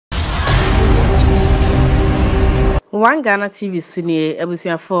One Ghana TV Sunni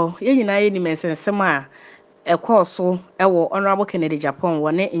Ebusiafo, Yenina Yeni Mensensema, a course so, Honorable Kennedy Agyapong,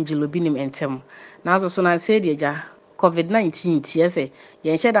 one Angel Obinim entem. Now, so I said, Yaja, COVID-19, TSA,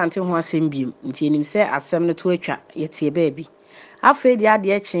 Yen shed until one same beam, until him say, as 72 yet a baby. After the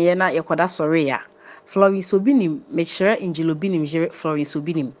idea, Chena, Yakoda Soria, Florence Obinim, make sure Angel Obinim, Florence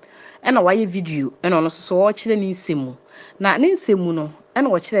Obinim. And a wire video, and also so watch the Ninsimu. Now, Ninsimuno,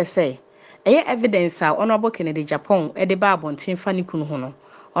 and watch they say. Eye evidence a Honorable Kennedy Agyapong e de ba abonten fa ne kunu ho no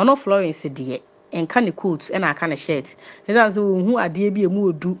ono Florence de enka ne coat e na aka ne shirt ezan so hu ade bi emu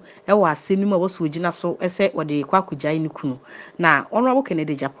odu e wa asenu a woso gina so ese wode kwakugya ne kunu na Honorable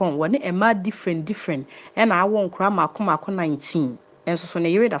Kennedy Agyapong wone ema different e na awo nkura makoma 19 enso so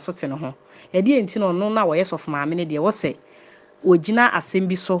ne yere da so te ne ho e de enti no no na wo yesof maame ne de wo se ogina asem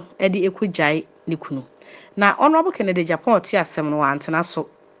bi so e de ekugya ne kunu na Honorable Kennedy Agyapong ti asem no antena so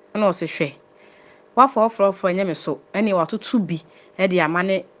no se hwe wa for nyame so ene wa tutu bi e de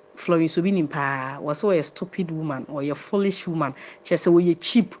amane Florence Obinim pa was so a stupid woman or a foolish woman chese wo ye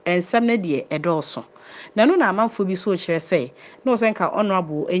cheap ensem ne de e dooso na no na amanfo bi so kire say no se nka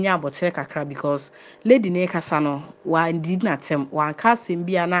honorable enya abotere kakra because lady ne kasa no wa did na tem wa kasem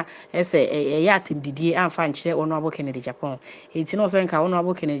bia na ese ya atem didie amfa nkire Honorable Kennedy Agyapong enti no se nka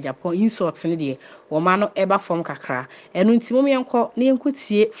Honorable Kennedy Agyapong insult ne de wo ma no eba form kakra enu ntimo yenko ne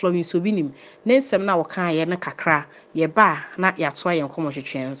yenkotie Florence Obinim ne nsem na wo kan ye ne kakra ye ba na yato ayen komo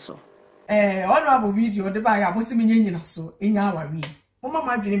hwetwen so honorable video de ba ya bosi menye nyina so enya awari mama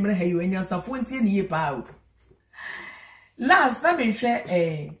madwene mre ha yo enya safo ntie ne ye pa o last na me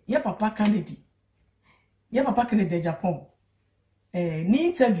hwe ye papa Kennedy Agyapong ni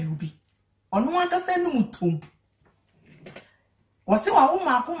interview bi ono akasa no mutom wose wa wo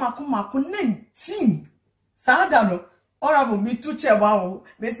mako 19 saada no honorable mi tu chewa o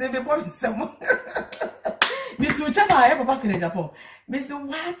me se be ko nsem mi tu chewa ye papa Kennedy Agyapong me say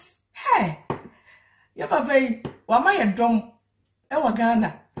what hey ye papa yi wa ma ye dom e wa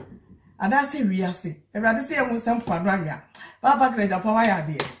Ghana ada se wiase ewrade se ye mo sam fado anwa papa Kennedy Agyapong wa ya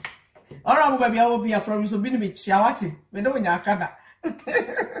de honorable ba bia wo bia Florence Obinim be chia wate me do nya akada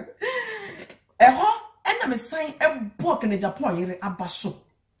eho ena me san e bo Kennedy Agyapong yere abaso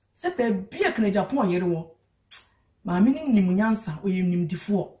se be bia Kennedy Agyapong yere wo ma me ni nimunyansa oyim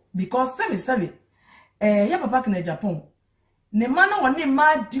difo because seven ya papa Kennedy Agyapong ne mana wone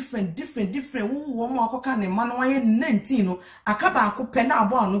ma different wo mo akoka ne mana waye 19 no akaba akopɛ na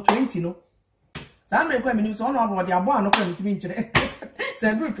abo ano 20 no sa me kwa me so ono abo de abo ano kwa ntimi nkire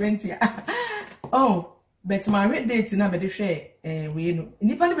say 20 oh but my red date na be de hwe we no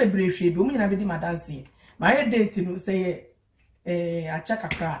nipa ne bebre hwe bi o mu nyina be di madanse my red date no say acha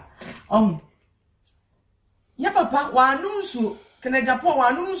kakra ya papa wa anumso Kennedy Agyapong wa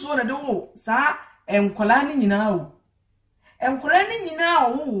anumso na de wo sa enkola ni nyina o enkola ni nyina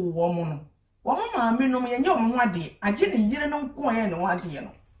o wo mo no wo maame no ye nye wo ho ade age ne yire no nko ye ne ho ade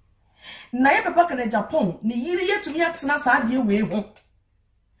no na ye papa Kennedy Agyapong ne yire yetumi atena sa ade we ho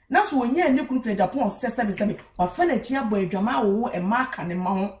na so onye ne kunu Kennedy Agyapong sese wa fa na chi abo adwama wo e ma aka ne ma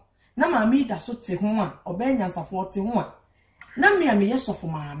ho na maame da so te ho a obenya nsafo te ho a na me yesofo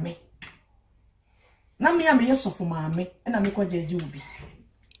maame na me yesofo maame na me kwaje agi obi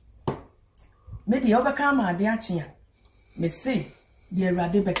me de obeka ma ade ache a me say de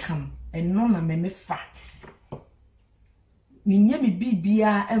awrade bekam eno na me fa minye me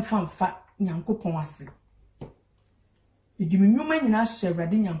bibia emfa nyankopon ase edimi nyuma nyina hye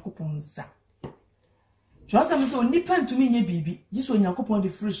awrade nyankopon nsa josa me so nipa ntumi nye bibi jiso nyankopon de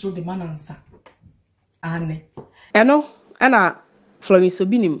free so de manansa ane eno ana Florence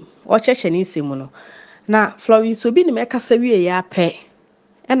Obinim o cheche ni nsemu no na Florence Obinim e kasa wie ya pe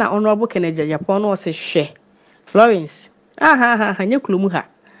ena Honorable Kennedy Agyapong no se hwe Florence nye kulomu ha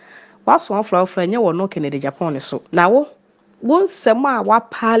waso Florence nye wo no Kennedy Agyapong ne so na wo nsem a wa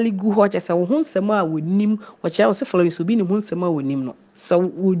pali gu ho chese wo nsem a wonim wo che wo se Florence Obinim nsem a wonim no so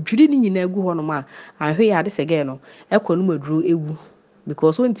wo dwiri ni nyina gu ho no ma ahwe ya de sege no ekono maduro ewu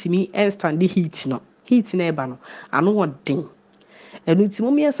because won timi stand heat na eba no ano wodin enu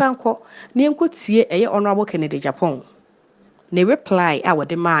timo mi ensanko ne enkotie eye Honorable Kennedy Agyapong ne reply a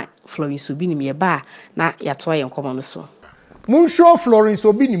wode ma Florence Obinim ye ba na yato ayen komo no so mun show Florence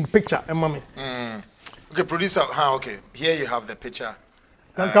Obinim picture mama okay producer okay here you have the picture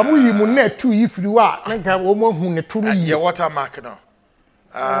nka mu yi mu na tu yi firi wa nka wo mo hu ne tu yi ye watermark no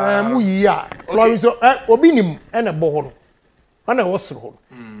mu yi ya Florence Obinim ene bo ho no ana wo soro ho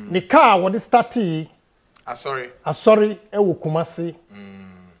ne car wo de start sorry e wo Kumasi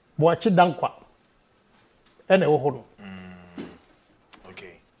bo achi dankwa ene wo ho no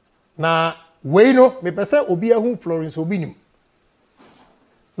okay na we no me pese obi ahu Florence Obinim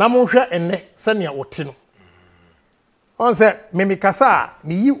na mo hwe enne se ne wote no on say me kasa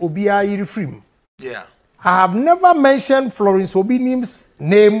me yi obi a yiri frim yeah I have never mentioned Florence Obinim's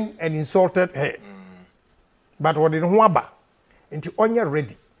name and insulted her but what in ho aba nti onye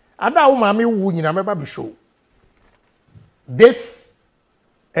ready ada wo ma me wu nyina meba be show this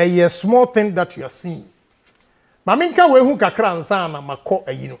a small thing that you are seeing Maminka we hu kakra nsa na makọ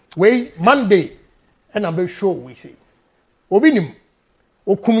ayi no we Monday and am be show we say Obinim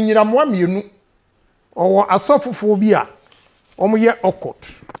okum nyiramwa mienu owo asofofo bi a omoye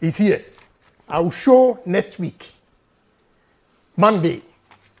okot is here I will show next week Monday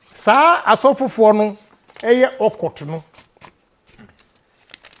sa asofofo no eye okot no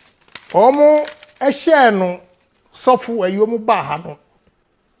omo ehye no sofo ayi omo ba ha no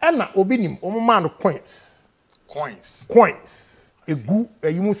ena Obinim omo man coins egu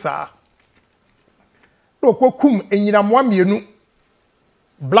ayimu saa no kokum enyiramwa mienu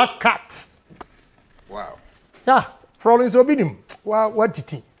black cat wow yeah Florence Obinim what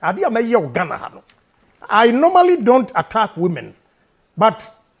titi ade amaye Ghana ha no I normally don't attack women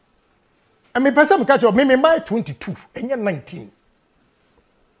but me person catch up me my 22 enye 19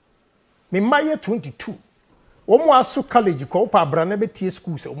 me my 22 omo aso college ko pa bra na betie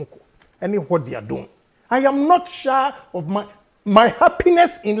school se omo ko any what they are doing I am not sure of my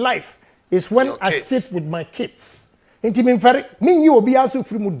happiness in life is when I sit with my kids. Inti me very me you obi aso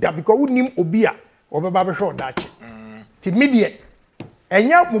free mu da because unim obi a obeba be hwe dachi. Ti media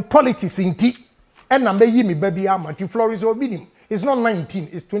enya mu politics inti and na meyi me baby ama ti Florence Obinim is not 19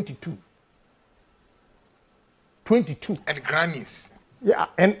 it's 22. 22 and grannies. Yeah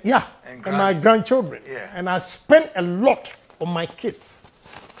and my grandchildren. Yeah. And I spend a lot on my kids.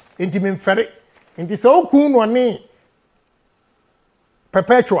 Inti me very Inti so kunu ani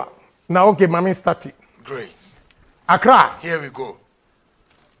perpetual. Now okay, mami starting. Great. Accra. Here we go.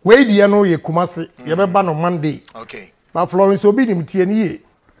 We di no ye Kumasi. Ye beba no Monday. Okay. But Florence Obinim tie ni ye.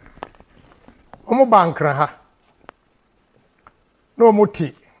 Omo bankra ha. No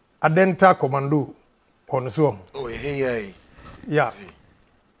moti adenta commando on so. Oh hey. Yeah.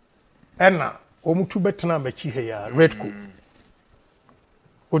 Enna omo tu betena machi he ya Redco.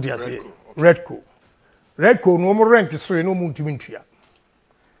 Odi ase. Redco no mo rent so no mo ntumi ntua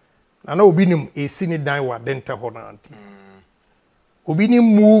na Obinim esini dan wa denta ho na anti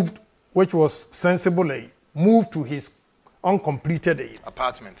Obinim moved which was sensibly moved to his uncompleted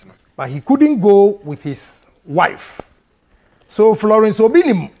apartment no but he couldn't go with his wife so Florence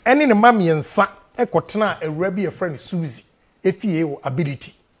Obinim ene ne mamiensa ekotena awura bi a friend Susie efie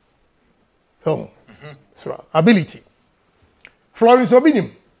ability so ability Florence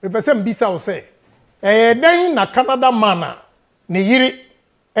Obinim the person bisa o say then na Canada man ne yiri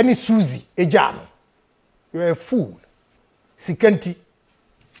any Susie eja no you are a fool sikanti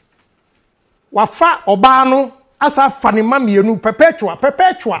wafa oba no asa fa ne mamienu perpetual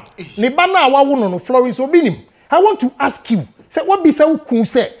ne ba na wawo no Florence Obinim I want to ask you say what bisa ukun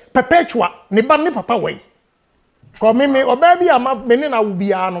say perpetual ne ba ne papa wai ko me oba bi ama me ne na wo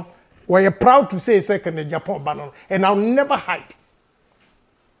bia no we are proud to say second Agyapong ba no and I'll never hide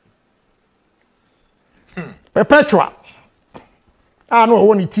perpetual no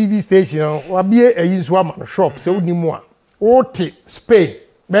one TV station wa bie ayinso ama no shop se onimu a wote Spain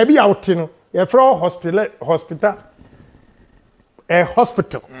baby out no ye from hospital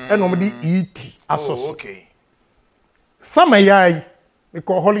and omdi eat asos okay some yai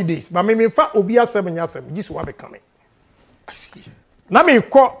because holidays but me fa obi asem nyasem jisu wa be coming I see na me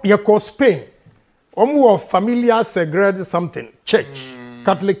ko Spain omo familiar segreged something church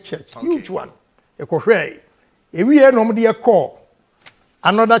Catholic church okay. Huge one e ko hwe e wie no mde call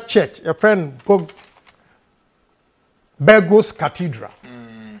another church a friend called Burgos Cathedral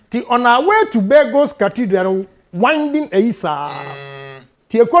ti on our way to Burgos Cathedral winding a isa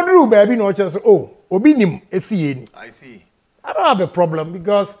ti e kodru baby no church oh Obinim efie ni I see I don't have a problem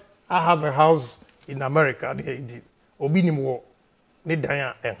because I have a house in America Obinim wo ne dan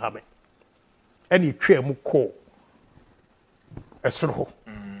a enhame any twa mu call esoro ho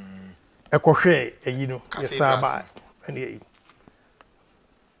ekohwe eyi no yesaba ene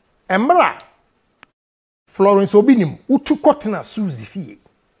emra Florence Obinim utu kotena Susie fie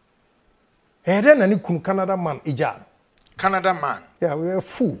ere na ni kun Canada man eja Canada man yeah we are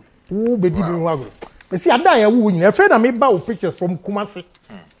fool wo be di bi agro me see adan ya wo nyina fe na me ba pictures from Kumasi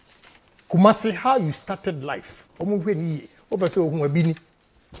Kumasi how you started life omo hwe ni obese ohun abini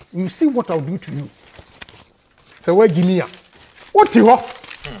you see what I'll do to you so where Jimia what ho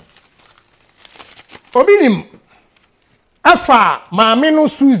Obinim afa maame no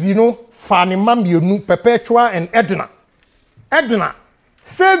Susie no fani mamienu Perpetua and Edna. Edna,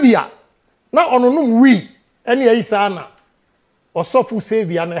 Savior, na ononum wi, any isana, or sofu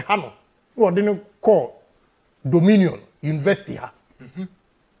Savior and Hano, who didn't call Dominion University.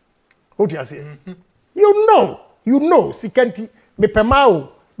 What do you say? You know, Sikanti, me pemao,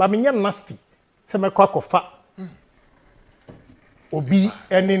 but me nasty, some a quack of fat. Obi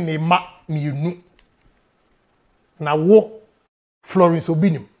any ne ma mienu. Na wo Florence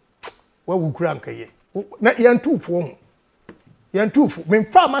Obinim. Where we crank ye. Na yan two for yan two for me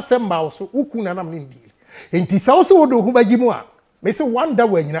farmer semba so uku na nam ndi. Enti sa also wodo hu bagimu a me say one day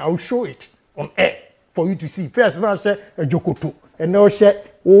when I'll show it on air for you to see. First na share jokoto and now share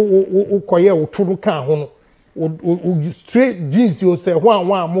o koye o turu kan ho no. O straight jeans you say one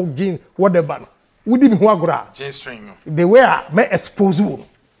mo jeans whatever. Wudi mi ho agora. Jeans string. The way me expose you.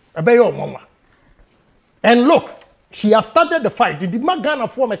 Ebe your mama. And look, she has started the fight. The Magana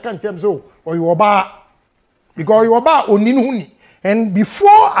form a can't tell so or you oba because you oba oninhuni. And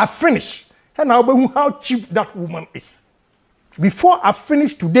before I finish, and I'll be how cheap that woman is. Before I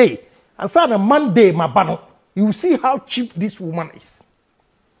finish today, and say on a Monday, my banner, you will see how cheap this woman is.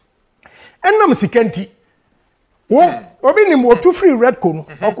 And I'm Sikenti. Oh, Obinim or 2 free red cone or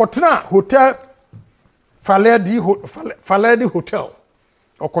Kotna Hotel Faledi Hotel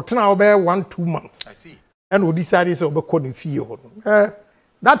or Kotna over 1-2 months. I see. And we decided to be calling fee.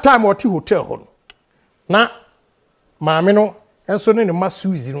 That time or hotel. Na, mamino, and so in the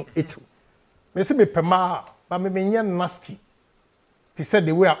Masuzi, it. Me say me pema, but me nasty. He said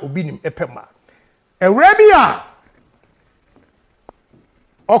the way I Obinim epema. A rabia.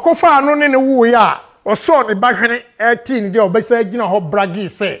 Okofa no ne wo ya. Oso ne bahwene 18 de obesa gina ho bragi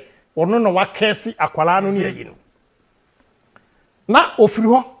say. Ono no wa kesi akwala no ne yi no. Na ofiri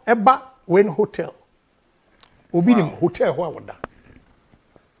ho eba when hotel. Obinim hotel ho awoda.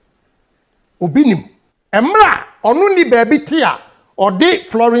 Obinim emra ono ni baby tia ode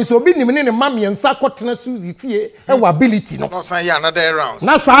Florence Obinim ne mama yensa kotena Suzy fie e wa ability no. No say another rounds.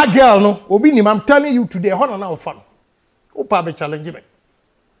 Na sa girl no Obinim I'm telling you today ho na ofa no. Opa be challenge me.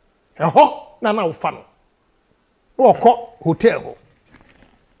 E ho na ofa no. Wo ko hotel ho.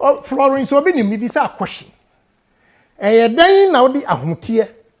 Oh Florence Obinim me bisa question. E den na odi ahomtie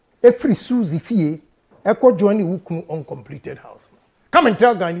e free Suzy fie Eko joining Wukunu uncompleted house. Come and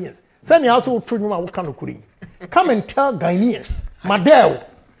tell Ghanaians. Send your household children what kind of cooking. Come and tell Ghanaians. Madel.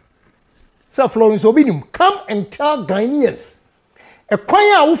 Sir Florence Obinim. Come and tell Ghanaians. A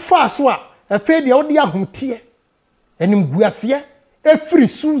choir who fast wa. A fair the audio hum tear. And in Guasia. A free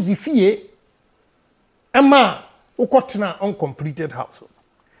Suzy fie. Emma. Ukotna uncompleted house.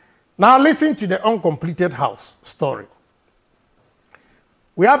 Now listen to the uncompleted house story.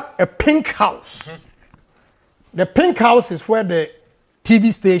 We have a pink house. The pink house is where the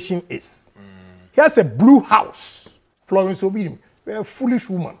TV station is. Here's a blue house. Florence Obinim, a foolish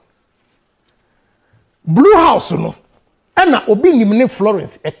woman. Blue house, no. And Obinim ne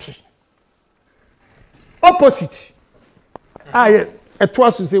Florence eti. Opposite. Yeah. It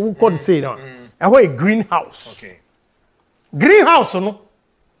was to say, we could say now. A greenhouse. Okay. Greenhouse, no.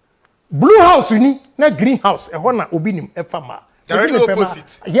 Blue house, ni na greenhouse. A na Obinim e fama. Directly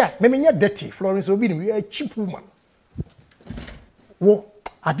opposite. Yeah, me dirty. Florence Obinim, you are a cheap woman. Wo,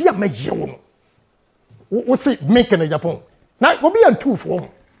 adia meje wo. Wo say make in Agyapong. Na obi an two for.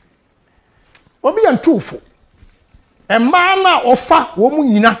 Obi an two for. E man na offer wo mu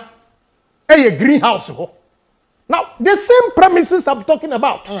nyina. A greenhouse ho. Now, the same premises I'm talking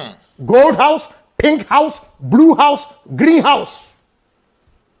about. Gold house, pink house, blue house, greenhouse.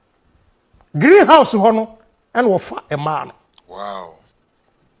 Greenhouse ho no and offer a man. Wow.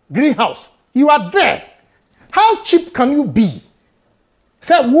 Greenhouse. You are there. How cheap can you be?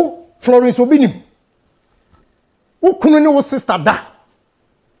 Say, wo Florence Obinim. Wo kunu ne wo sister da.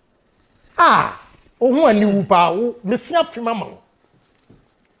 O ho ani wu pa wo mesin afima ma wo.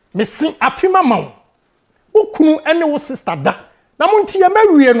 Mesin afima ma wo. Wo kunu ene wo sister da. Na mo ntie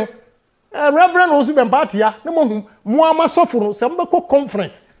mawie no. Reverend Osu Bempatia, na mo ama sofo no se mbeko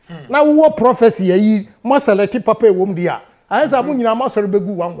conference. Na wo prophecy yi mo select papa e wom dia. Ayesa mo nyina ma sori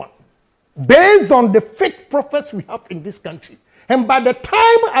begu 11. Based on the fake prophets we have in this country. And by the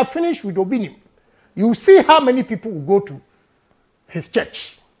time I finish with Obinim, you see how many people will go to his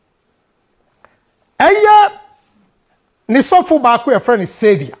church. Aya nisofo ba ko your friend is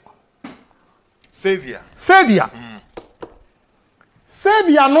Savior. Savior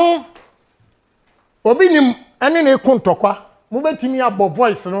no Obinim ene ne kontokwa mo betimi abo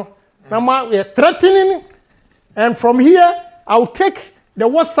voice no na ma we threatening, and from here I'll take the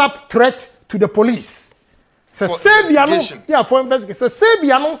WhatsApp threat to the police. Se Savior no, yeah, for investigation. Se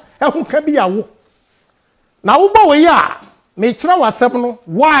Savior no, who can be a wo. Na wo ba we ya, me kira wasem no,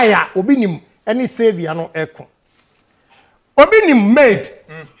 why a Obinim any Savior no eko. Obinim made.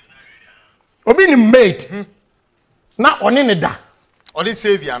 Obinim made. Na oni ne da. Only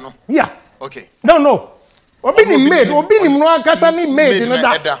Savior no. Yeah. Okay. No. Obinim made. Obinim no akasa ni made ne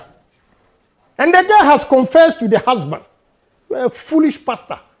da. And the girl has confessed to the husband. You are a foolish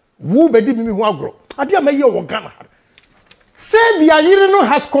pastor. Who be di me hu agro. Ade am ye wo Ghana. Savior Irino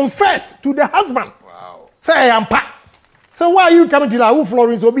has confessed to the husband. Wow. Say I am pa. So why are you coming to la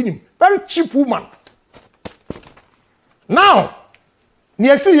Florence Obinim? Very cheap woman. Now,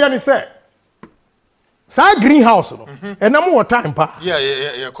 near see here say, say greenhouse no. And I'm more time pa.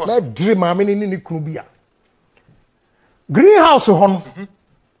 Yeah, of course. Let dream am ni kunubia. Greenhouse ho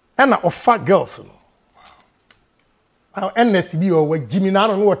and offer girls no. Wow. NSB or Jimmy na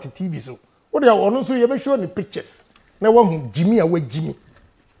no what TV so. What you want so you make sure the pictures. Now one Jimmy away Jimmy.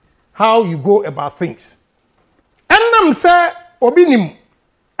 How you go about things. And them say Obinim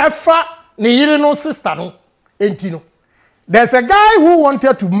efa ni yire no sister no entino. There's a guy who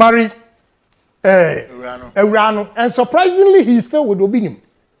wanted to marry Urano, and surprisingly he's still with Obinim.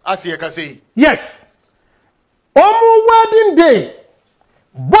 As you can say. Yes. Omo wedding day.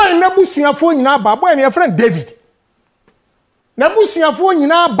 Boy nabusuafo nyina ba, boy na your friend David. Nabusuafo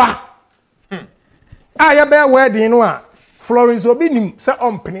nyina ba. Ya be wedding no a Florence Obinim say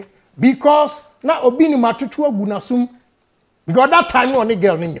ompene because na Obinim atutu agu nasum because that time on the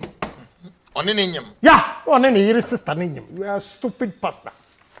girl nyim. Yeah, on any year sister nyim. You are a stupid pastor.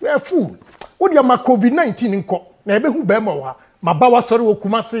 You are a fool. What you ma COVID-19 nko na ebe hu be ma wa mabawa sori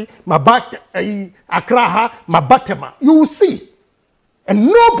okumase mabak Accra ha mabatema. You will see. And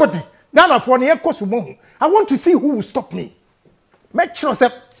nobody Ghana for ne ekosumo. I want to see who will stop me. Make sure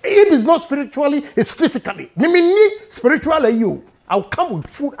that if it's not spiritually, it's physically. Me spiritually you. I'll come with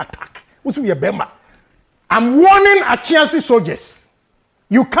full attack. I'm warning Achiasi soldiers.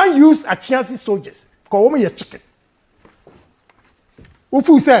 You can't use Achiasi soldiers. Because you're chicken. If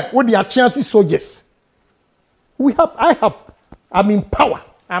you say, what the Achiasi soldiers? I'm in power.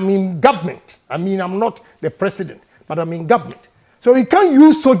 I'm in government. I mean, I'm not the president, but I'm in government. So you can't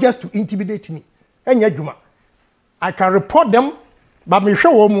use soldiers to intimidate me. I can report them. But me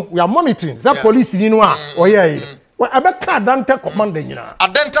show we are monitoring. That police in Inua. Oh yeah. Well, I bet Adenta commander, you know.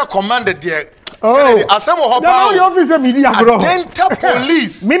 Adenta commander, dear. Oh, the officer media grow. Adenta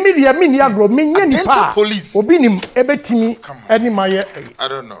police. Media grow. Adenta police. Obinim ebetimi any my. I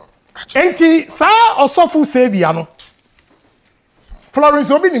don't know. Enti sa osofu Savior. Florence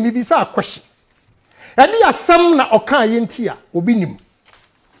Obinim bi sa question. Eni asem na okan yentia Obinim.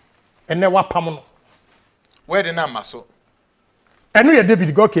 Ene wapam no. Where the name so? And we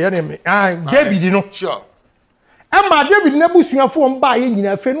David go okay enemy. David no. Sure. Emma David nebusuafo mba ye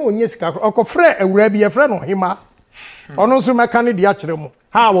nyina fe no onye sika okofre ewura bi ye fre no hima. Ono so meka ne de a kire mu.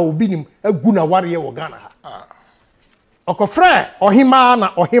 Ha wa Obinim agu na ware ye wo Ghana ha. Okofre ohima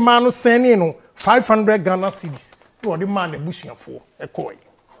na ohima no sene no 500 Ghana cedis. No de man nebusuafo ekoy.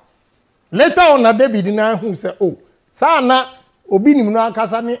 Later on na David na hu say oh, sa na Obinim no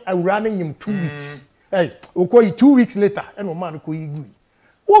akasa ne awura na nyim 2 weeks. Hey, okay, 2 weeks later, and no man ko yigu.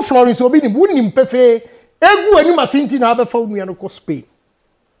 Wo Florence Obinim wunim pefe, egu ani masinti na abefa unu no ko Spain.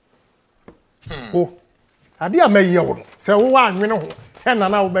 Oh, ade amaye wo no. Se wo anwene ho, e na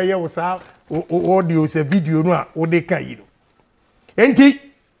na wo be ye wo sa audio se video no a wo de kan yi no. Enti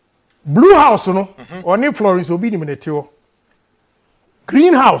Blue House no, oni Florence Obinim ne te wo.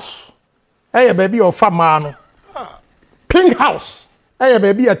 Greenhouse, eh baby of fama no. Pink House, eh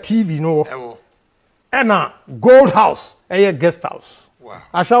baby a TV no. And a Gold House, a guest house. Wow.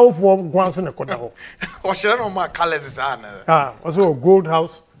 I shall form once in a corner. Or shall I know my colors is on? Also Gold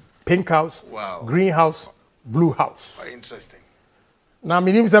House, Pink House, wow. Green House, Blue House. Very interesting. Now, my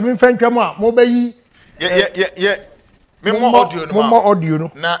name is Amin Frank Kama, Mobile. Yeah. More audio,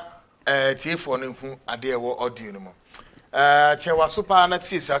 no. Na, telephone who are there audio no more. Chewa super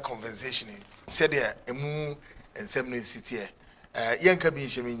anatis conversation. Said there, a moon and 7 city. Yanka be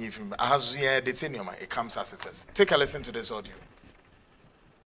shemi from Ahazuya detenium, it comes as it is. Take a listen to this audio.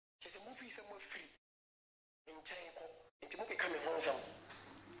 There's a movie somewhere free in China. It's coming home some.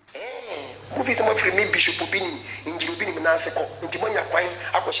 Movie somewhere free, maybe Bishop Obinim, in Jilubinim Nanseko, in Timonia Quine,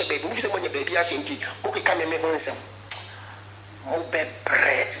 Aquasha baby, movie somewhere baby Ashanti, Boki come and home some. Mobe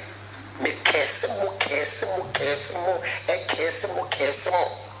bread, make case, more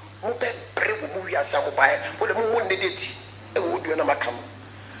Mobe bread will move your sample by, but the moon did it. E wo bi na makam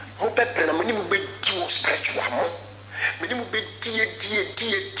mo pepe na mani mo be di wo spiritual mo mani mo be die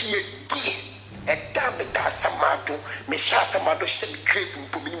ɛda me da asamado me hyɛ asamado hyɛ me grave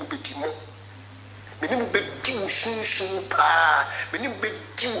mpo me ne mu bɛdi mo me ne mu bɛdi wo sunsun paa me ne mu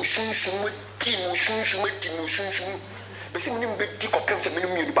bɛdi wo sunsun di wo sunsun di wo sunsun bɛsɛ me ne mu bɛdi kɔpem sɛ me ne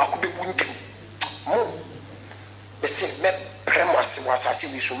mu yɛ baako bɛwu ntɛm mo bɛsɛ mɛ prɛ mo ase wɔ asase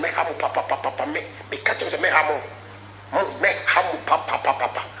wi so mɛ ha mo papapapa me ka kyerɛ sɛ mɛ ha mo mɛ ha mo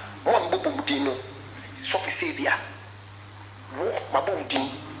papapapa mo a mbɔbɔ mu din no sɔfo sɛ bia wo mabɔ wo din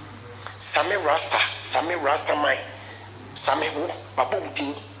Same Rasta man. Same wo,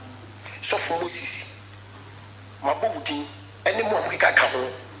 Mabodin. Sofo Moses. Mabodin. Any more Mika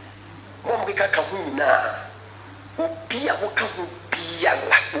Kaho. Momika Kahuna. Obia Wakahu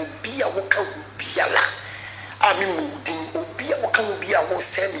Biala. Obia Wakahu Biala. I mean, Obia Wakahu Bia will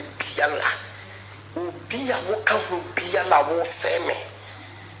send me Biala. Obia Wakahu Biala will send me.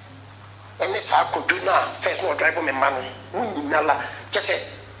 And this I could do now. First, no driver, my man. Nala. Just say.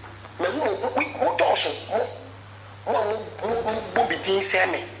 Me who also mo be din say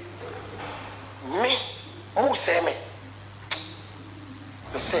me mo say me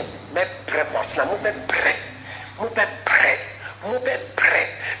say me pre masna mo be pre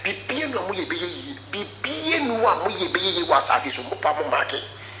bibie no mo ye be yi bibie no a mo ye be yi wa asase so mo pa mo make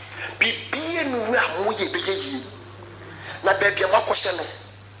bibie no a mo ye be yi na ba bia makohye no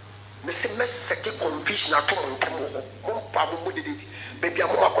me se me sete confusion ato mo ntam ho mo pa mo dedeti baby am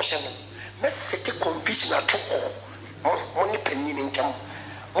makohye no me sete confusion ato ho mo ne panyin ntam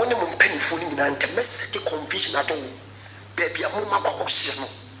mo ne mo mpanifo ni nyina ntam me sete confusion ato ho baby am makohye no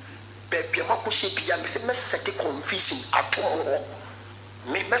baby am makohye bia me se me sete confusion ato ho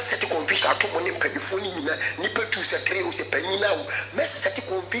me sete confusion ato mo ne mpanifo ni nyina ni petu se kre o se panyin awo me sete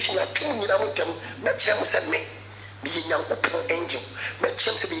confusion ato nyina mo ntam me kire mo se me Yankopon angel, met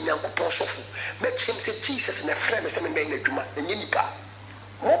James be Yankopon sofo, met James Jesus and a friend, some men in Juma, and Yinika.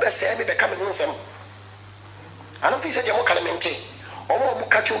 Mobe say me becoming some. I don't think that you're more calamity, or more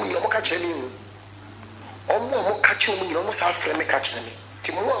catch you, no more catch me, or more catch you, almost half friend catching me.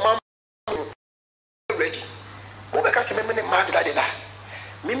 Timo, ready. Mobe can say me mad daddy da.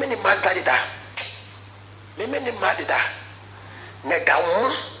 Me many mad daddy da. Me many mad da. Nega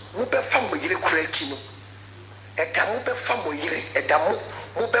mobe family creating. Edamu be famo yire edamu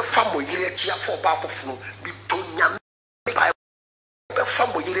mo be famo yire chi afọ ba afoforo bi to nyame ba be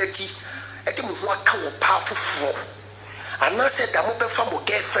famo yire chi ede mo ho aka wo pa afoforo ana se edamu be famo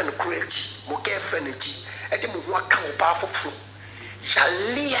girlfriend creachi mo girlfriend chi ede mo ho aka wo pa afoforo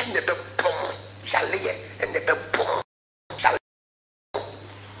jaliye ne be bom jaliye ne be bom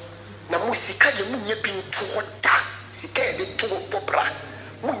na mo sika ye mo nya bi nto da sika ye de to bobra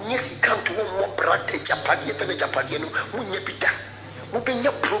munye sikanto wo brate japade pe japade no munye bida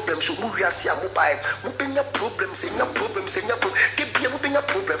mubenya problems mu wiase a mobile mubenya problems enya problems ke bia mubenya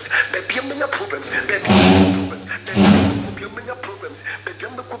problems be bia mubenya problems be bia mubenya problems be bia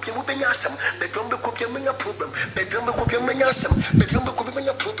mubenya asam be bia mubenya problem be bia mubenya asam be bia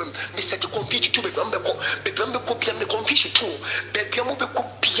mubenya problem ni set confuse to be bia me confuse to be bia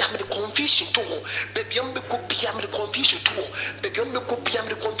mubenya me confusion to be bia mubenya me confusion to be bia mubenya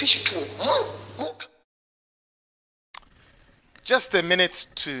me confusion to Just a minute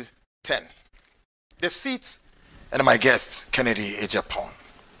to 10. The seats and my guests, Kennedy Agyapong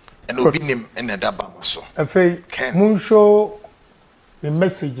and Obinim and Adabama. So, Moon show the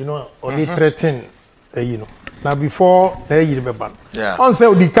message, or the threaten, Now, before they be ban. Yeah. On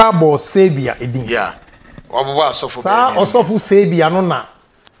say the cabo savior, edin. Yeah. Also for savior, no na.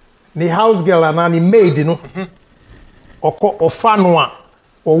 The house girl and any maid, or fanwa,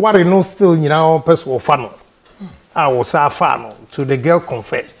 or what no still, person or fano. I was a fan to the girl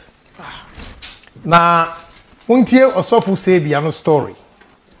confessed. Now, Muntie or Sofu said the other story.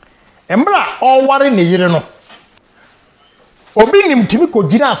 Embra all what in the year no. Obinim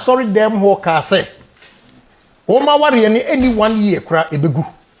Timiko Gina sorry damn hawker say. Oma worry any 1 year cry ebegu.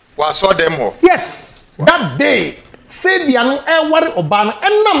 Was saw them all. Yes, that day, say the ano worry obana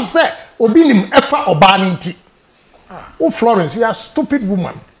and nam say Obinim efa obaninti. Oh Florence, you are a stupid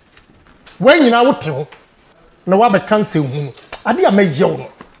woman. When you know what na wa be cancel hu ade a meje wo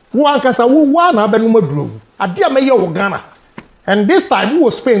wo ankasa wo wa na be no maduro ade a meye wo Ghana and this time wo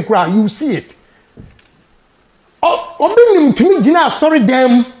Spain cry you see it Obinim tumi gina sorry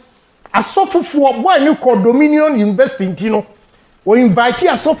dem asofofo boy ni condominium investing no o invite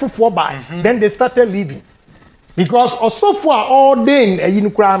asofofo by then they started leaving because asofo all day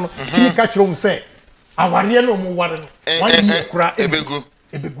eyin kura no timi ka kire um say aware no mo ware no 1 year kura ebegu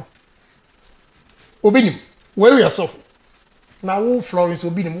Obinim where you yourself now Florence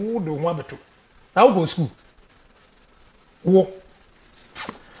Obinim who do one better now go school wo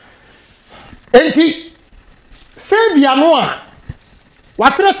enti Savior no a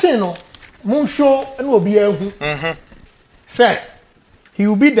watrete no Munsho and will be a said he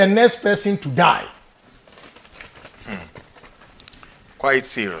will be the next person to die. Quite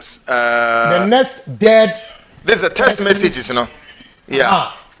serious. The next dead. There's a text message, you know.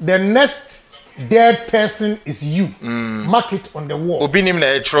 Yeah. The next dead person is you. Mark it on the wall. Obinim na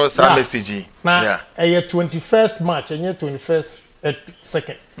etro sa message. Yeah. 21st March, and 21st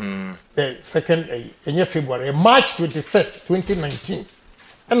second. The second February, March 21st, 2019.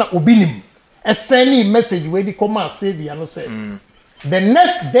 And Obinim a sending message where the come and Savior no say the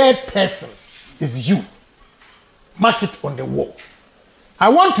next dead person is you. Mark it on the wall. I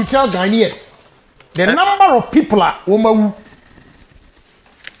want to tell Ghanaians the number of people are Omawu.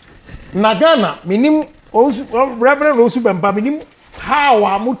 Nagana, minim Reverend Osubemba, minim how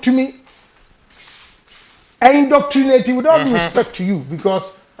amutumi indoctrinating without respect to you,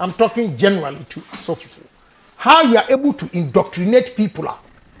 because I'm talking generally to so how you are able to indoctrinate people are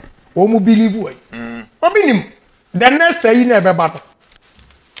Omu believe way. Obinim the next day you never battle.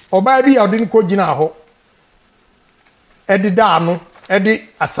 Obabi I didn't ko jina ho. Edi daano, edi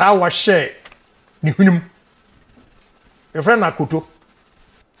asawa share ni hunim. Your friend Akoto.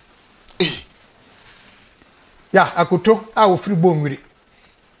 Yeah, Akoto, I will free bone with it.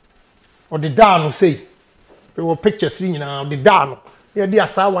 Or the daano say. There were pictures in now the daano. Yeah, the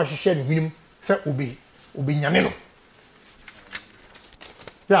asawa share ni hunim. Say obi nyaneno.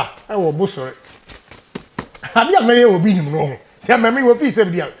 Yeah, I will boss it. I didn't know Obinim wrong.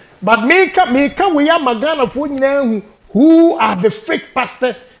 But make we are Magana for who are the fake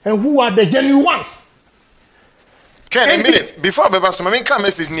pastors and who are the genuine ones. Ken, a minute before Bebas, I come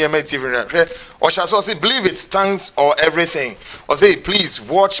message near my TV. Or shall say believe it's thanks or everything, or say please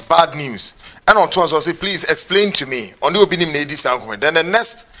watch bad news. And on tours or say please explain to me on the Obinim lady sound. Then the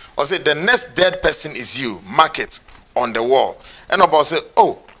next or say the next dead person is you. Mark it on the wall. And about say,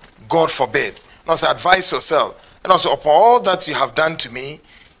 oh, God forbid. Now say advise yourself. And also upon all that you have done to me,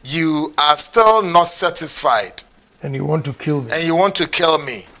 you are still not satisfied. And you want to kill me. And you want to kill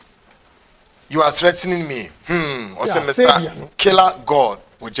me. You are threatening me. Or say, Mr. Killer God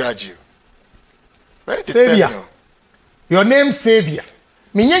will judge you. Very disturbing. Your name Savior.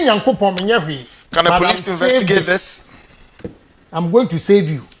 Can the police investigate this? I'm going to save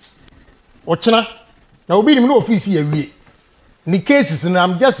you. Ochina. Now be no office here. In the cases, and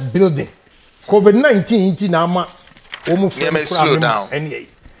I'm just building. COVID-19 nama slow down. Anyway,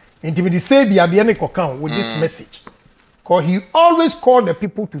 intimate Savior the end with this message. Because he always called the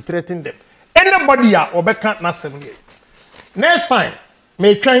people to threaten them. Anybody or can't not 78. Next time,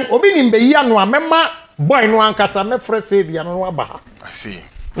 may try Obinim be ya no remember boy no ankasa me fresh Savior no abaha. I see.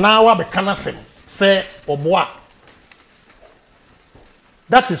 Now wa be kana say oboa.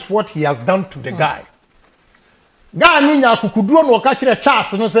 That is what he has done to the guy. Guy no nya kukuduro no ka kire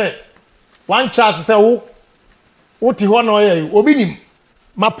Charles no say one Charles say wo ti ho no ye Obinim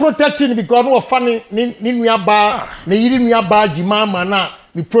ma protecting because no funny ni nua ba na yiri nua ba jima ma na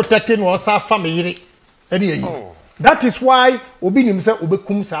be protecting no sa family yiri that is why Obinim say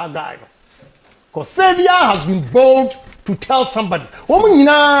obekum sa guy no because Savior has been bold to tell somebody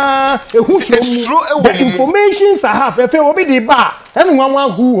the informations I have if obi dey ba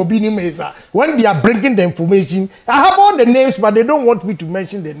anyone who Obinim is when they are bringing the information I have all the names but they don't want me to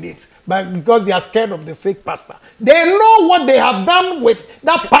mention the names but because they are scared of the fake pastor they know what they have done with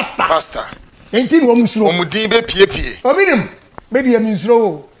that pastor entin omudin be pie Obinim be dey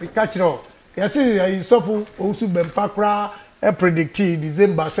misro be catch no yes you suffer osu bempakra predicted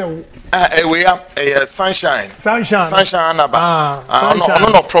December say we are sunshine aba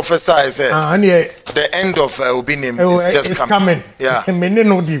no prophesy say the end of Obinim is just coming. Yeah, me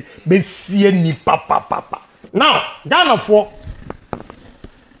no di be sie ni papa now Ghana for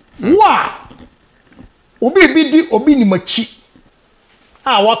wa obi bi di Obinim achi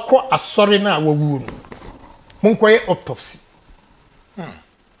a wakọ asori na wawu no monkoye autopsy.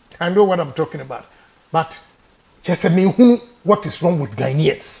 I know what I'm talking about but just me who what is wrong with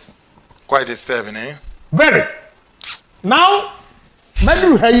Ghanaians? Quite disturbing, eh? Very. Now, maybe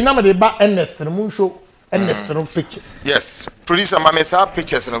you know the back Ernest and moon show Ernest pictures. Yes, producer Mama saw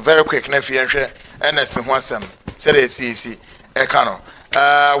pictures and very quick. Nephew Ernest and one some said see Ekano.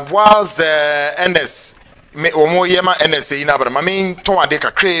 Whilst Ernest or more yema Ernest in Abra, I mean,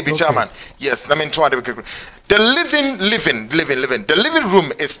 Toadeka Craig German. Yes, I mean, The The living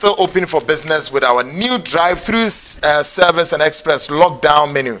room is still open for business with our new drive-through service and express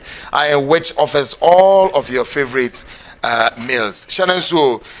lockdown menu, which offers all of your favorite meals. Shannon,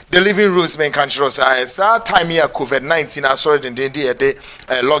 so the living rooms main country time here COVID-19 I saw it in the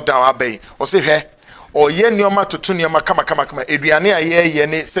lockdown abay. Or say here or yen yoma to tunyama kama eduane aye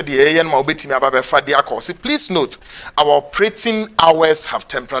ne said the yen ma obetimi ababe fa dia call. Please note our operating hours have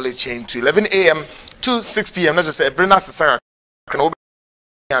temporarily changed to 11 a.m. to 6 p.m. Not just say Brenna Sasa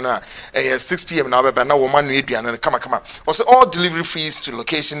 6 p.m. now, but now woman and come. Also, all delivery fees to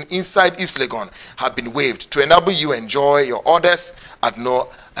location inside East Legon have been waived to enable you enjoy your orders at no.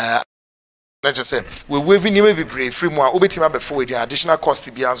 Let's just say we're waiving you maybe free more. Obitima before the additional cost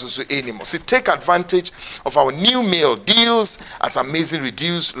to be also anymore. So take advantage of our new meal deals at amazing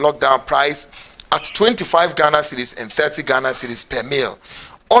reduced lockdown price at 25 Ghana cedis and 30 Ghana cedis per meal.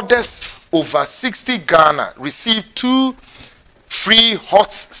 Orders over 60 Ghana receive 2 free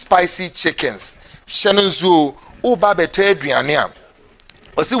hot spicy chickens. Shannon Zoo, Oba Bete Driania.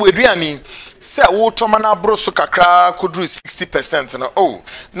 Or see, we Driani say, oh, Tomana Broso Kakra could do 60%. And oh,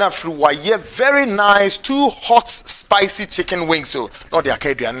 now for very nice 2 hot spicy chicken wings. So, not the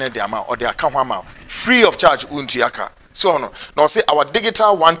Akadrian, the amount or the Akamama free of charge. Untiaka. So, no, say our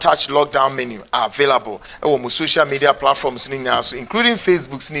digital one-touch lockdown menu are available on social media platforms, including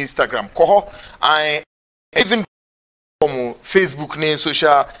Facebook and Instagram. I even Facebook name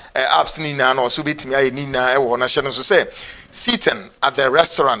social apps nina no so betimi aye nina e wo na hye no so say seating at the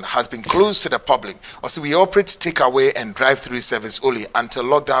restaurant has been closed to the public. Also we operate takeaway and drive-through service only until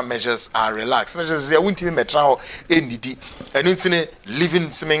lockdown measures are relaxed. Na just say wuntimi metra ho endidi enu ntine living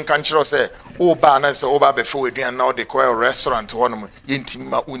semen kanchero say o ba na say o ba be for aduan na o de call restaurant ho no yentimi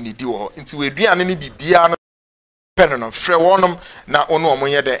ma unidi ho nti we aduan ne bibia no no frɛ wɔnom na ono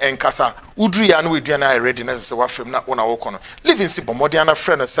omonye de enkasa udru ya na wedua na ready na se wafem na wona wokɔ no living si bomode ana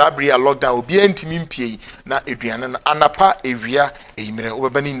frɛ no sabri ya lockdown obi antimi mpie na eduane na anapa ewia eyimere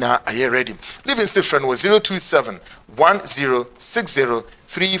obebani na aye ready living si frɛ no 027 1060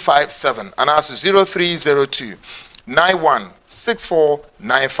 357 and also 0302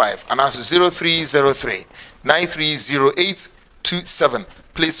 916495 and also 0303 930827.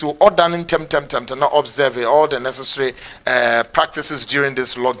 Please will order and tempt and not observe all the necessary practices during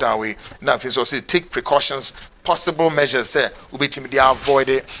this lockdown way. Now, if you also take precautions, possible measures, say, ubetimidi avoid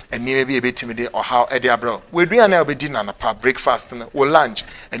it, and maybe a bit timid or how Eddie bro. We're doing our dinner and a breakfast and or lunch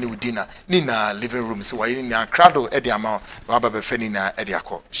and we dinner. Nina living room, so I in a crowd Eddie amount, Rabba Fenina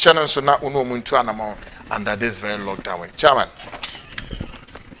Ediaco. Shannon so not uno muntu anamount under this very lockdown way. Chairman.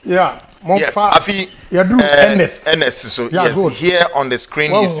 Yeah. Yes, Afi, Ernest. So yeah, yes, good. here on the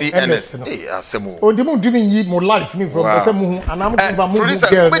screen you see Ernest. Hey, Asemu. Oh, they won't giving you more life from Asemu, and I'm going to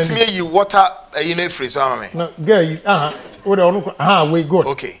producer, wait me you water freeze, no, girl, we good.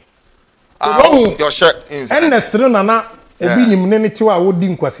 Okay. Your shirt is Ernest, Nana, Obinim, Nenitiwa,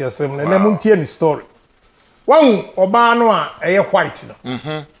 Woodin Quasiasem, and then Munti any story. One Obanoa, a white,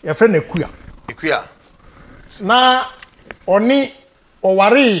 your friend a queer. Now, only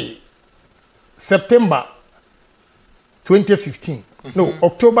Owari. September 2015. No,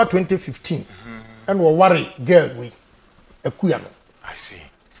 October 2015. And we worry girl we a kuyano. I see.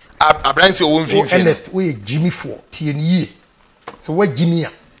 I brand your own thing. Ernest, we Jimmy for TNE. So what Jimmy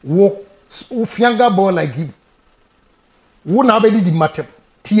wo younger boy like him. Wo na be di matter.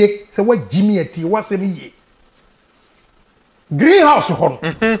 Tie so what Jimmy at what's me greenhouse hon.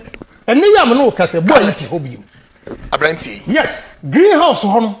 And me am no ka say boy it hobby. Abranti. Yes, greenhouse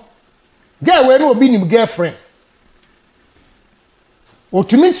hon. Girl, we no Obinim girlfriend.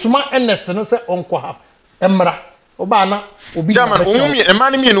 Otumi suma Ernest no say onko ha. Emra. Oba na Obinim. Chairman,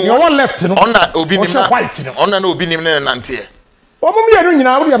 man mi no. You one left no. On na Obinim na white no. On na Obinim na nante. Omo mi enu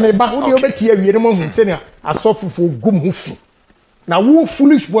nyina wo de me ba, wo de obeti awie no mo hu se ne asofofo gum hu fi. Na wo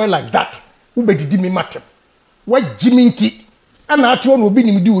foolish boy like that, wo bedidi me matem. Wa jiminti ana ate on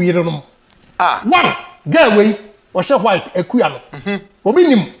Obinim di wo yere no. Ah. One, girl we o she white ekuya no.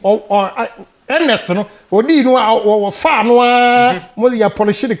 Obinim or Ernest no odi no o fa no mo ya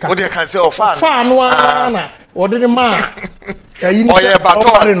polish the car. What they can say o fa no na odi the man. Oye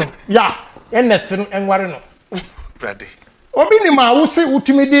baton. Yeah, Ernest no enware no. Brady. Obinim a wo se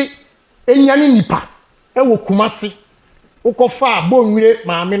utumi de enyane nipa e wo kumase. Wo kofa bonwire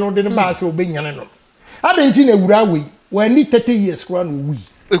maame no de ne ba se obenyane no. Adenti na ewura we ni 30 years kwa no wi.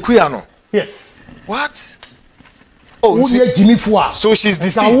 Ekuya no. Yes. What? Oh, so she's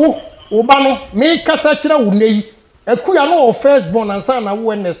deceased. Obano, me kasa kira wo nei. Ekuya no o first born and son na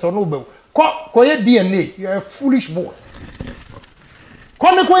wo Ernest no be. Ko ye DNA, you are a foolish boy.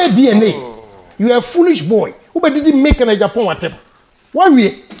 Ko ye DNA. you are a foolish boy. Who didn't make an Agyapong whatever. Why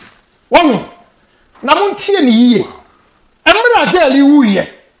we? One. Namunti ni ye. Emra girl you ye.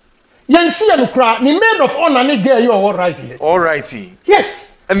 Yansi anukra ni maid of honor ni girl you all right here. All righty.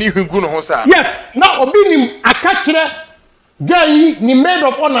 Yes. And you go no hosa. Yes. Now Obinim akachire girl ni maid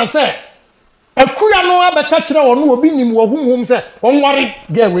of honor say. Ekuya no abekachire wonu Obinim wo hum say on worry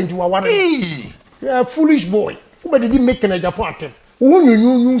girl when you are worry. You are a foolish boy. Who didn't make an Agyapong attempt? Who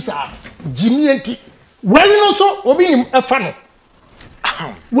knew sir? Jimmy enti. Well no so Obinim e fa no.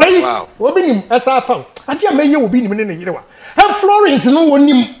 Well, Obinim as I found. Adia me ye Obinim ne yerewa. And Florence no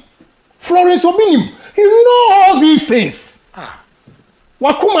wonim. Florence Obinim. You know all these things.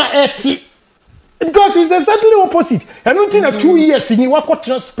 Wakuma eti. Because it's exactly opposite. And until 2 years in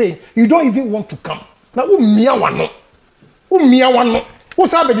Wako Spain, you don't even want to come. Now umia wano. Umia wano.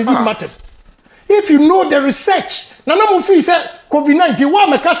 What's happened in this matter? If you know the research, Nana Mufi said COVID-19, why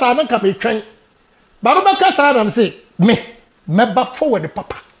make us an come train? Baruba Casa and say, me back forward the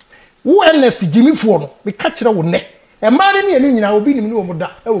papa. Who else Jimmy Fono? We catch it on neck. And marry me and I will be in no more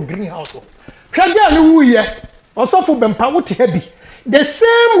that greenhouse. Kaga who ye also for Bempa what heavy. The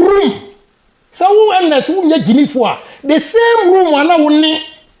same room. So who else who ye Jimmy for? The same room one only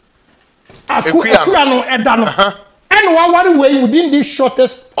Akuano Edano. And one way within this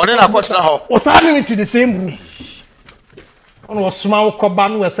shortest on a question was adding to the same room. On was small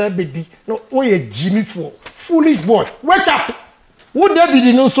coban was a bedi. No, oh, ye Jimmy for foolish boy. Wake up! Would there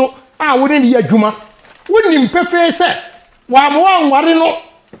be no so? I wouldn't hear Juma. Wouldn't him prefer say, why more worry no?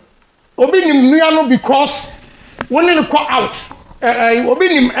 Obinim Niano because when in the call out,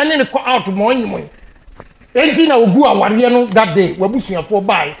 Obinim and in the call out morning. 18 will go a warrior that day. We're pushing a 4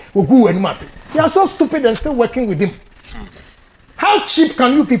 by will go and massive. You are so stupid and still working with him. How cheap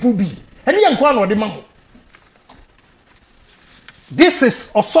can you people be? And you or the mammo. This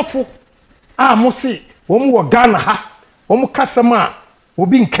is Osofo. Mosi, Omu Ghana ha, Omu Kasama,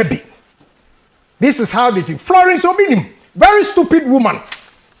 Obin Kebi. This is how they think. Florence Obinim, very stupid woman.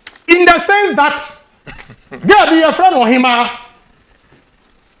 In the sense that, girl be a friend of him.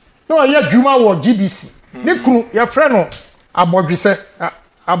 No, yeah, Juma or GBC. Nikunu, your friend of Abodri say,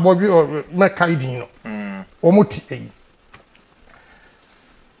 Abodri or Mekaidino. Omuti.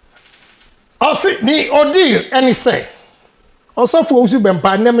 I see the ordeal, and he say, also for Ozu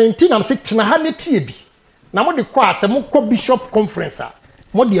Bempa, Namentin, I'm 600 TB. Now, what the class, a Moko Bishop conference,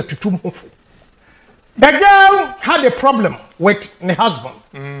 what the to two. The girl had a problem with the husband.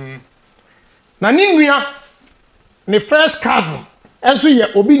 Naninwia, the first cousin, as we are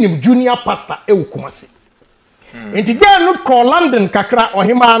Obinim junior pastor, Eukumasi. And the girl not call London Kakra or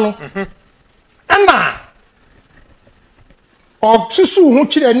Himano. And now, or Susu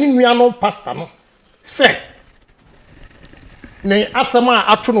Hunchi and Ninwiano pastor, no say, ne Asama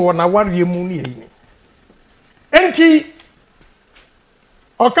Atuno na wari muni. Enti,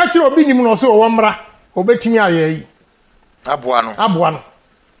 or catch your Obinim no so wamra, obetimi aye. Abuano.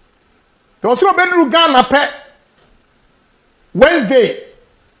 There was no bedroom Ghana pet Wednesday,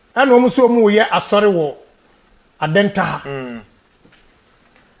 and almost so mu ye asori wo adenta.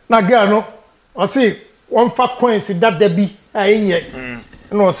 Na girl no, I see one fat coins that there be and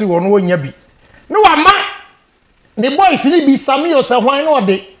no see one yabi. No ama the boys ni be sami or why no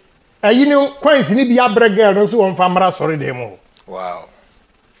de you know coins ni be abre girl no so one famra sorry dem. Wow.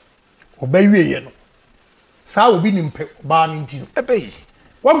 Obey we no. Sa obi ni mpe ba ni ntino. Ebey.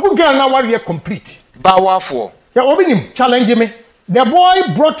 One good girl now warrior complete. Bawafo. Yeah, Obinim challenge me. The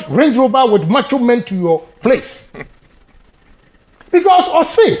boy brought Range Rover with macho men to your place. Because or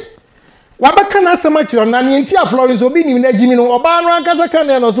say, wabaka na sema chiro na ni ntia Florence Obinim na Jimmy no oba no ankasa kan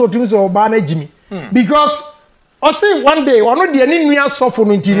na so tumi so oba na Jimmy. Because or say one day ono de ani nua sofo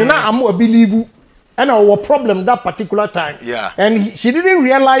no ntini na am believe and our problem that particular time. Yeah. And she didn't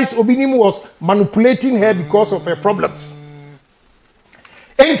realize Obinim was manipulating her because of her problems.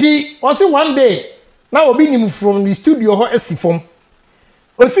 And also one day, now Obinim from the studio ho esi form.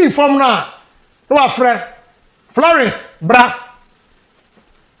 O see form na no friend Florence bra.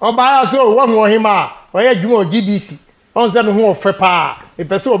 Oba so won wo him a oye dwuma GBC. On say no ho ofe pa. E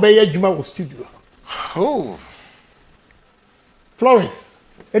pese obeye dwuma wo studio. Oh. Florence,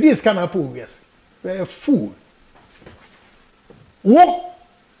 it is kind of poor, yes. They're a fool. Wo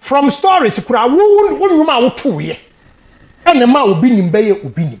from stories kura wo woman wo to ye. And the man will be in Bay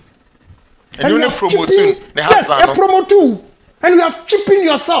Obinim. And you are promoting the husband. Yes, promoting. And you are chipping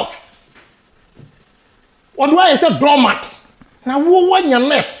yourself. What do I say, dormant? Now, what your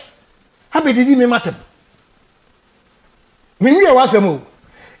less? How did it matter? When you was a move.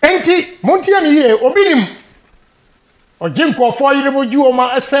 Enti, Montiani, Obinim. Ojinko for yiribuju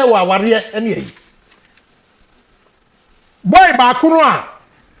oma ese wa ware ene yi. Boy ba kunu a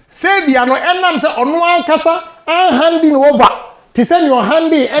Savior no enam se ono ankasa an handing over. Ti se your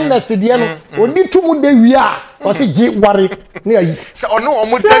handi endless de no odi tumu de wi a o se ji ware ne ayi. Se ono o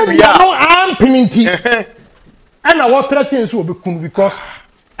mu de wi a. No am pininti. And I was threatening so bekunu because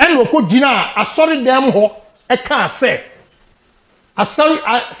and oko gina asori dem ho e ka say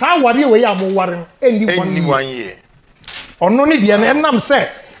asori sa ware we ya mo ware eni 1 year. Ono ne de na enam say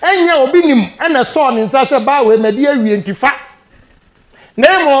enya obinim ena so ne nsa se ba we mede awie ntifa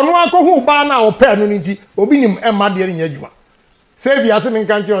na mo ono akohu ba na opa no nti obinim emma de nya adwuma Savior ase men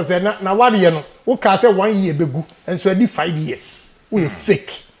kan che say na ware ye no wo ka say 1 year begu enso adi 5 years we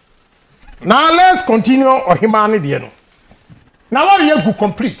fake. Now let's continue Ohimani de no na ware ye gu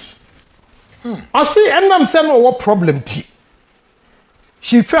complete I see enam say no what problem ti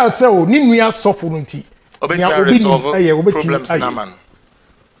she felt say o ni nua sofo nti Obeti resolve problems na man.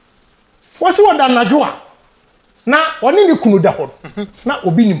 What's what that Najua? Na oni ni kunu da ho. Na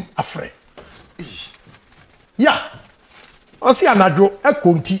Obinim afre. Yeah. Osi anajo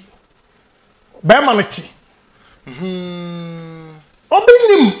ekonti. Be ma no ti.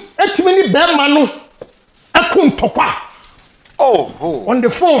 Obinim etimi ni be ma no ekontokwa. Oh. On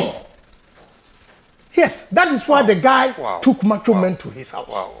the phone. Yes, that is why the guy took Macho Man to his house.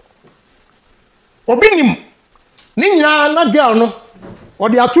 Wow. Obinim ni nyina na girl no o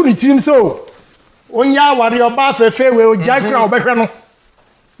de atu ni tirim so onya ware oba fefe we o jakra obehwe no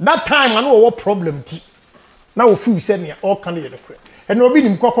that time I know what problem ti na o fu se ne all can dey kre and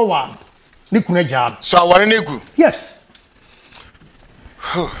Obinim kokko wa ni kuna jam so aware na egu yes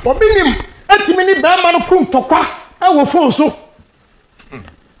Obinim etimi ni be ma no kun tokwa e wo phone so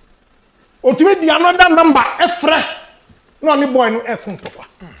otimi di another number e frɛ no ni boy no e kun tokwa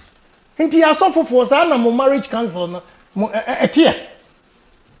Inti ya for sana mo marriage council na mo etie.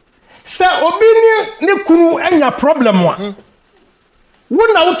 Se Obini ni kunu enya problem wa. Wo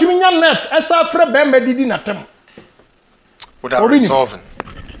na wotumi nya nerves esa frɛ be medidi na tem. Without resolving.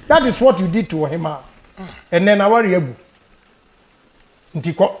 That is what you did to him. And then aware egu.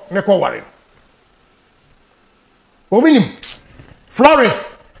 Inti ko ne ko ware. Obinim.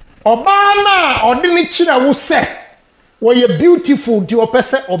 Florence. Obana odini chira wo se. Were you beautiful to your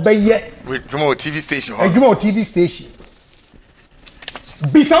person obey with TV station? A TV station.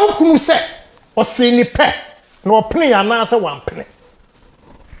 Bisa ukunu se o se ni pe na o play anasa one penny.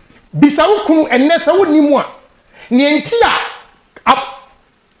 Bisa ukunu enesa woni mu a ne enti a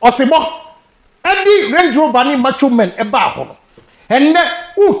osebo edi Range Rover ni Macho Man e ba ho no. Enne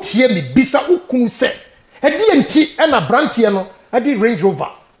utie mi bisa ukunu se edi enti e na brantie no edi Range Rover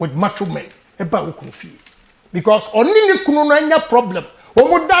with Macho Man e ba ukunu fie. Because oni ni kunu no anya problem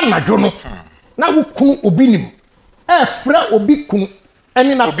omo da nadwo no na wo kunu Obinim e fra obi kunu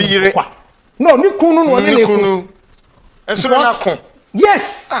eni na kwa no ni kunu no oni kunu enso na kon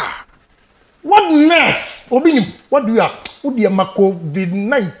yes what mess Obinim what do you have wo de ma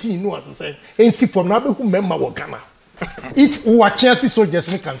COVID-19 no asese ensi from na be hu memma wo Ghana if we are Chelsea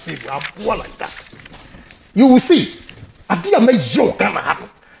soldiers we can save you like that you will see adi am yo Ghana happen.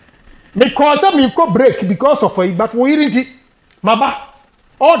 Because I mean, break because of it, but we didn't. Maba,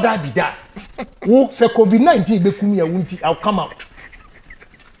 all that be that. Who say COVID-19 be kumi wunti, I'll come out.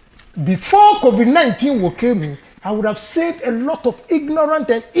 Before COVID-19 will came in, I would have saved a lot of ignorant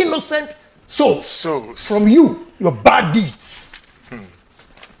and innocent souls from you, your bad deeds.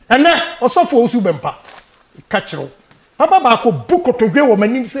 And then also for Osu Bempa, catch you. Papa Bako book to go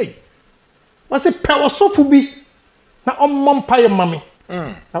woman him say. Was it power so to be na on mumpire mommy.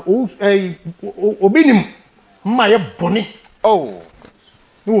 Obinim my bonny. Oh,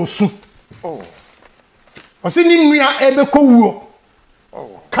 no soon. Oh, was in Nina Ebeko.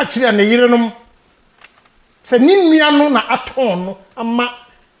 Oh, catch it and the Irenum. Say Nimiano na aton ama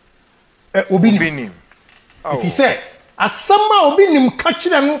Obinim. If he said, as summer Obinim catch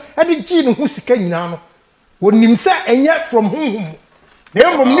them at the gene who sick now. When him say and yet from whom they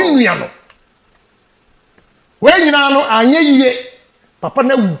are from Nimiano. When you know, I ye. Papa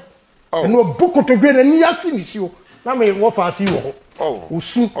na wu no boko to gbe na ni asi misio na me wo fa asi wo ho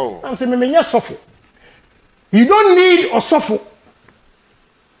osu am say me nya sofo you don't need a sofo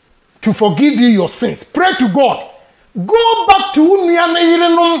to forgive you your sins pray to God go back to unia na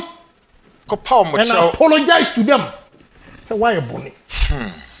yirenom ko pa mo and apologize to them say why you boni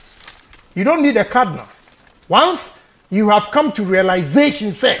you don't need a cardinal once you have come to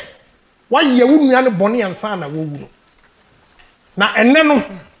realization say why you unia no boni ansa na wo wu no na enne no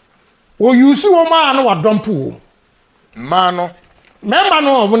o use wo ma na wa dompo ma no me ma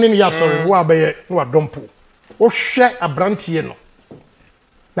no obune ni ya sorry wo abaye no wa dompo O hwe abrantie no.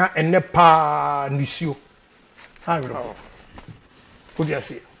 Na enne pa nisuo. Oh. What do you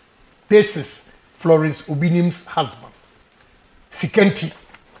say? This is Florence Obinim's husband. Sikenti,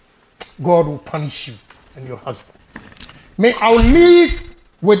 God will punish you and your husband. May I live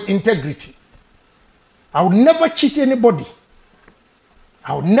with integrity. I will never cheat anybody.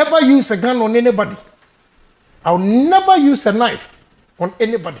 I will never use a gun on anybody. I will never use a knife on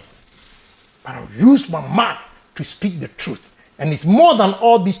anybody. But I will use my mouth to speak the truth. And it's more than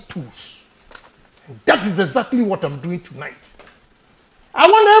all these tools. And that is exactly what I'm doing tonight. I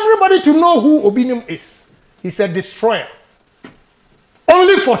want everybody to know who Obinim is. He's a destroyer.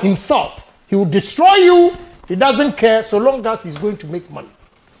 Only for himself. He will destroy you. He doesn't care so long as he's going to make money.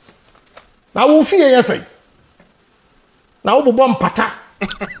 Now we'll fear yes. Now we'll bomb pata.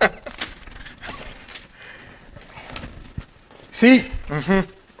 See?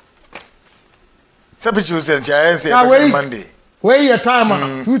 Monday. Where your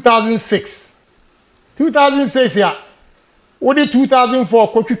time 2006. 2006 yeah. What did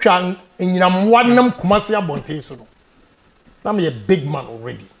 2004 Kochuchan in Yamwanam Kumasia Bonte so? I'm a big man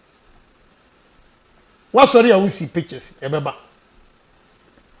already. What sorry I will see pictures, Ebeba.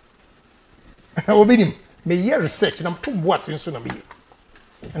 Obinim, may hear research and I'm too worse in Sunami.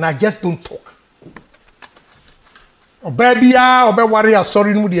 And I just don't talk. Oh baby, oh warrior,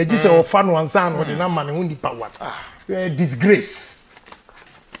 sorry, no, I just say fan one son or the man who need power. Disgrace.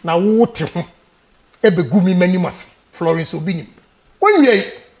 Now what ebe gumi many mas Florence Obinim. When you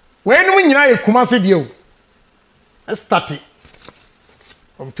are Kumasi deal, I started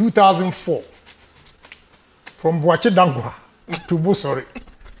from 2004 from Boache Dangwa to Bosori.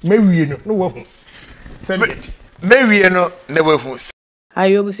 Maybe no one said it. Maybe never who's.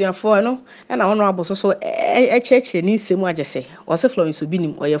 Ayo busuafo no na honorable so echeche ni semu agese o se Florence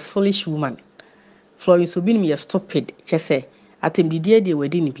Obinim o ye foolish woman. Florence Obinim ye stupid chese atemdidie de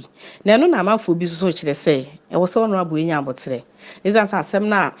wadi ni bi na no na amafo bi so kire se e wo se honorable enya abotre izan asem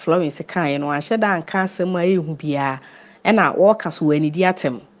na Florence kan ye no ahye da anka asem a ehu bia e na wo kaso wani di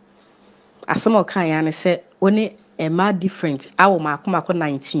atem asem o kan ya ne se oni e ma different awo makoma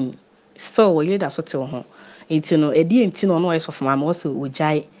 19 still wo yeda so te ho entino edi entino no eso ma mo so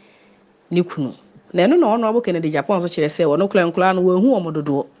ojai ne kunu na no na honorable Kennedy Japan so kire se wo no kula no wo hu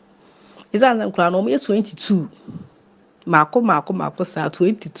omododo izan kula no mo 22 mako sa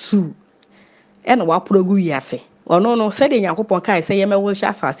 22 ena wa progu wiase ono no se de Yakopon kai se yeme wo hya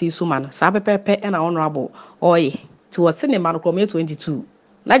asase su ma no sa pepepe ena honorable oye to wo se ne ma no krom 22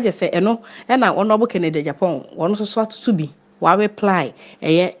 na je se eno ena honorable Kennedy Japan wono so atutu bi wa reply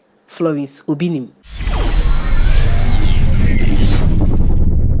eye Florence Obinim.